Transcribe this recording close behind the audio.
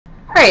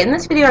Alright, in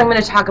this video I'm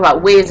going to talk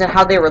about waves and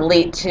how they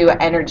relate to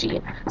energy.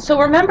 So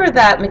remember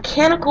that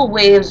mechanical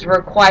waves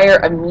require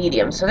a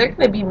medium, so they're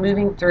going to be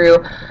moving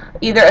through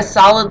either a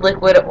solid,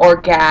 liquid, or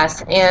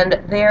gas,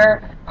 and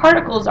their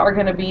particles are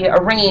going to be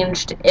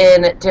arranged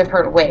in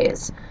different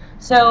ways.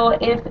 So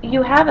if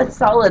you have a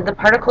solid, the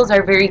particles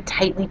are very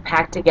tightly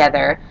packed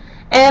together,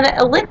 and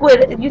a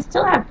liquid, you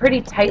still have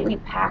pretty tightly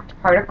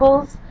packed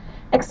particles,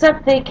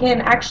 except they can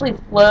actually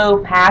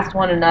flow past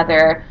one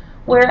another.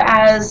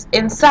 Whereas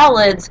in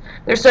solids,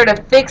 they're sort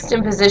of fixed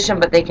in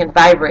position, but they can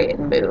vibrate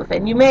and move.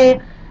 And you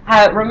may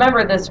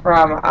remember this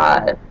from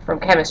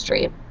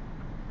chemistry.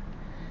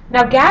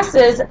 Now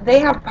gases, they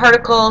have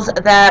particles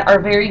that are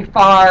very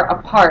far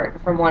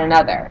apart from one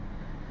another.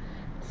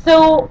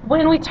 So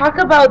when we talk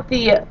about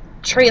the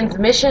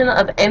transmission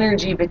of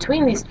energy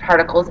between these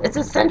particles, it's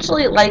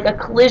essentially like a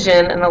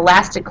collision, an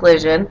elastic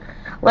collision,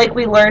 like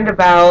we learned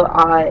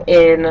about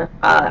in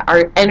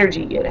our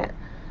energy unit.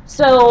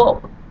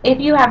 So if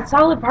you have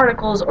solid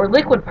particles or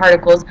liquid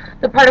particles,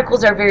 the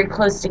particles are very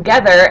close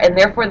together, and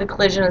therefore the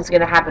collision is going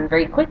to happen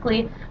very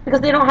quickly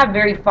because they don't have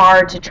very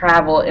far to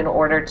travel in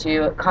order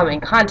to come in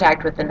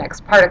contact with the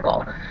next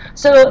particle.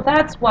 So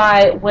that's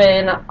why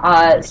when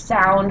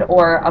sound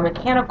or a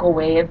mechanical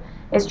wave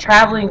is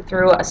traveling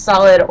through a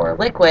solid or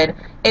liquid,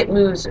 it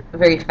moves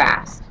very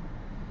fast.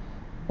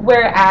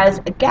 Whereas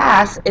a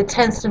gas, it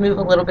tends to move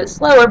a little bit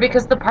slower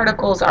because the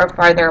particles are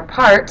farther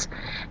apart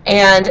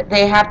and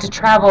they have to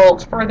travel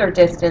further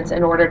distance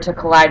in order to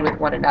collide with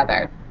one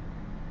another.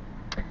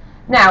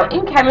 Now,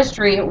 in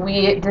chemistry,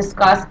 we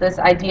discussed this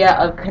idea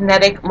of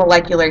kinetic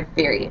molecular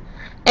theory.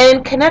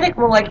 And kinetic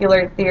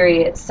molecular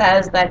theory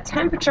says that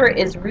temperature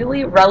is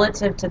really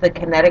relative to the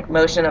kinetic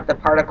motion of the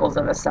particles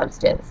of a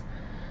substance.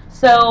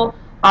 So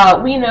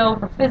we know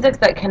from physics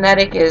that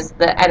kinetic is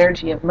the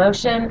energy of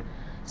motion.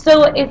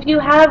 So if you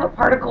have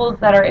particles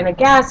that are in a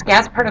gas,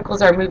 gas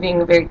particles are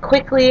moving very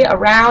quickly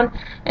around,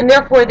 and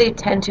therefore they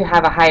tend to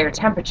have a higher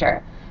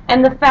temperature.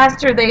 And the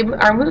faster they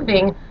are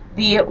moving,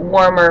 the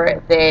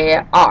warmer they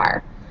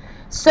are.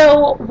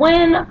 So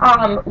when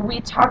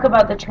we talk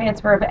about the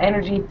transfer of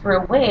energy through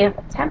a wave,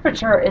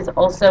 temperature is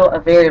also a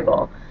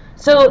variable.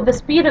 So the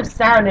speed of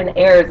sound in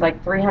air is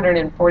like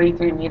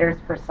 343 meters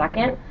per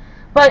second,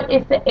 but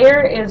if the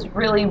air is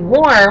really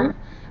warm,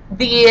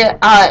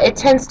 it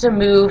tends to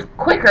move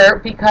quicker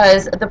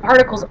because the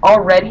particles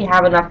already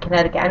have enough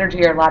kinetic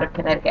energy or a lot of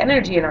kinetic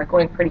energy and are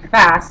going pretty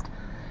fast.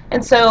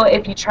 And so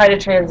if you try to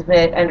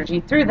transmit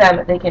energy through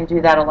them, they can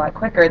do that a lot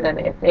quicker than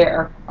if they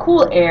are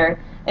cool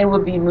air and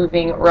would be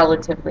moving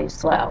relatively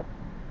slow.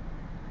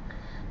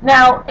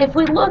 Now, if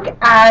we look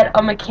at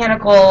a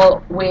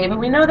mechanical wave,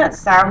 and we know that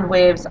sound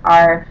waves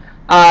are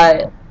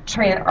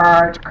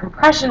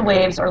compression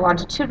waves or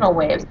longitudinal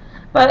waves,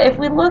 but if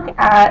we look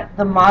at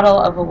the model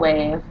of a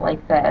wave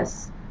like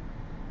this,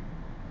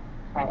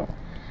 okay,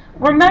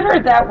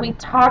 remember that we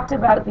talked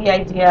about the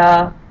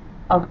idea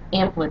of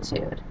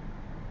amplitude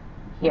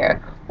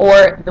here,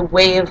 or the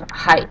wave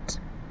height.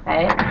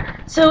 Okay?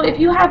 So if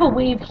you have a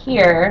wave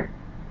here,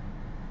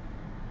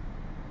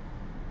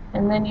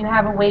 and then you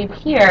have a wave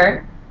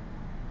here,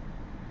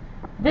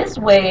 this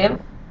wave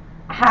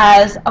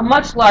has a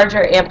much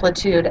larger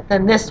amplitude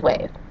than this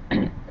wave.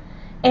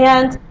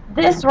 And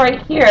this right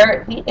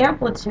here, the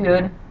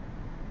amplitude,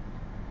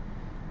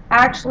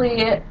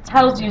 actually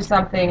tells you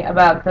something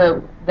about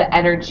the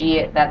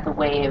energy that the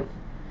wave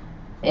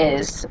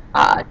is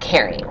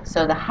carrying.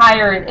 So the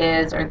higher it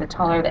is, or the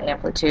taller the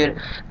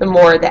amplitude, the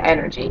more the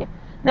energy.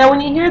 Now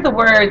when you hear the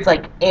words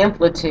like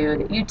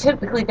amplitude, you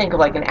typically think of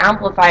like an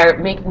amplifier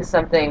making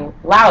something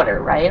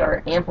louder, right?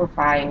 Or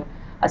amplifying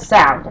a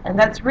sound. And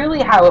that's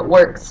really how it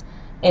works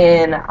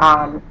in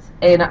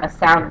a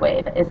sound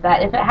wave, is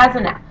that if it has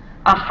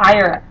a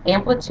higher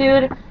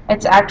amplitude,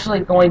 it's actually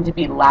going to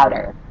be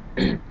louder.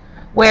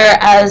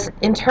 Whereas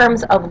in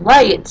terms of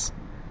light,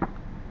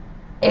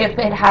 if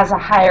it has a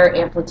higher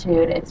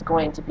amplitude, it's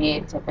going to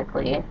be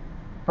typically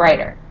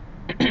brighter.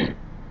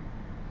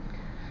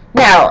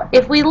 Now,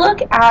 if we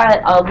look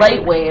at a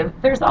light wave,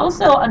 there's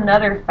also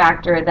another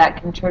factor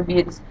that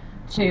contributes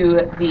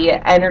to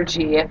the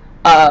energy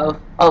of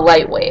a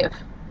light wave.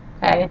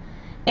 Okay?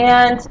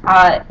 And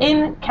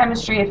in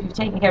chemistry, if you've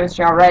taken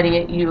chemistry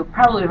already, you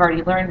probably have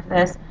already learned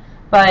this,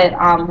 but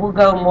we'll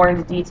go more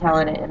into detail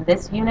in it in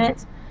this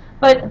unit.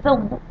 But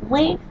the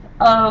length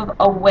of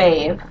a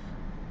wave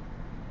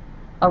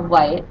of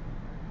light,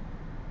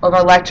 of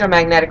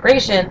electromagnetic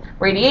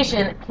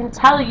radiation, can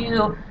tell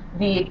you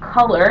the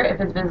color, if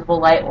it's visible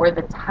light, or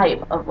the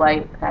type of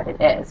light that it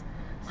is.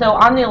 So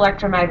on the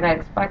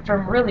electromagnetic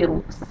spectrum, really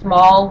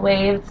small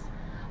waves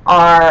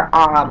are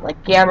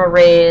like gamma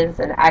rays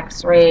and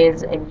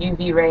X-rays and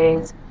UV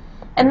rays.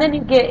 And then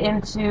you get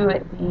into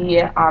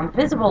the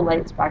visible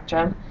light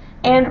spectrum,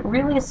 and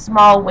really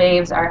small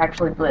waves are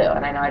actually blue.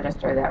 And I know I just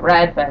drew that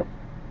red, but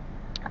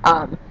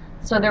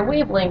so their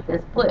wavelength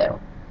is blue.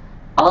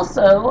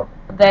 Also,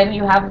 then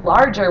you have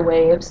larger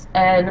waves,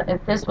 and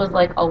if this was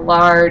like a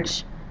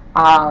large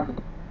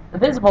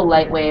visible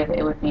light wave,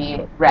 it would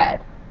be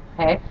red.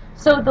 Okay,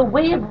 So the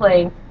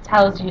wavelength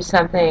tells you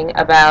something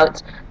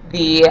about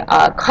the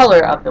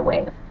color of the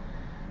wave.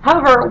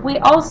 However, we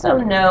also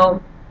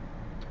know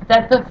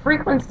that the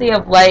frequency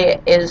of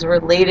light is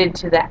related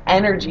to the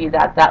energy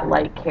that that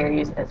light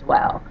carries as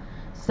well.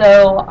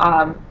 So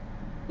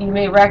you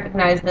may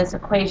recognize this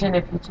equation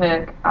if you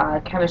took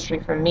chemistry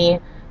from me.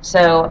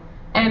 So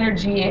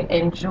energy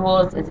in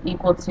joules is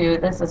equal to,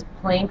 this is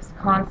Planck's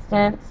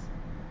constant,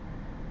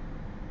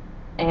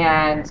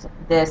 and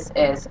this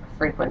is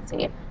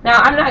frequency. Now,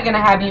 I'm not going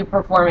to have you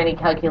perform any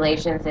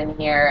calculations in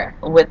here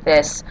with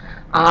this,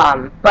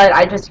 but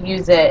I just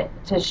use it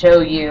to show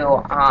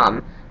you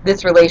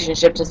this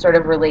relationship to sort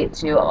of relate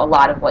to a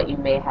lot of what you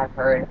may have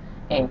heard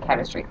in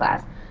chemistry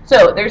class.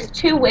 So there's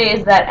two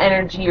ways that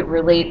energy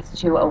relates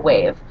to a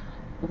wave.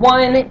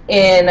 One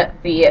in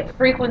the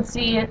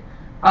frequency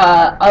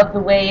of the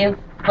wave,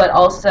 but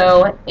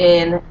also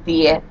in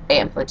the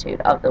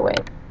amplitude of the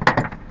wave.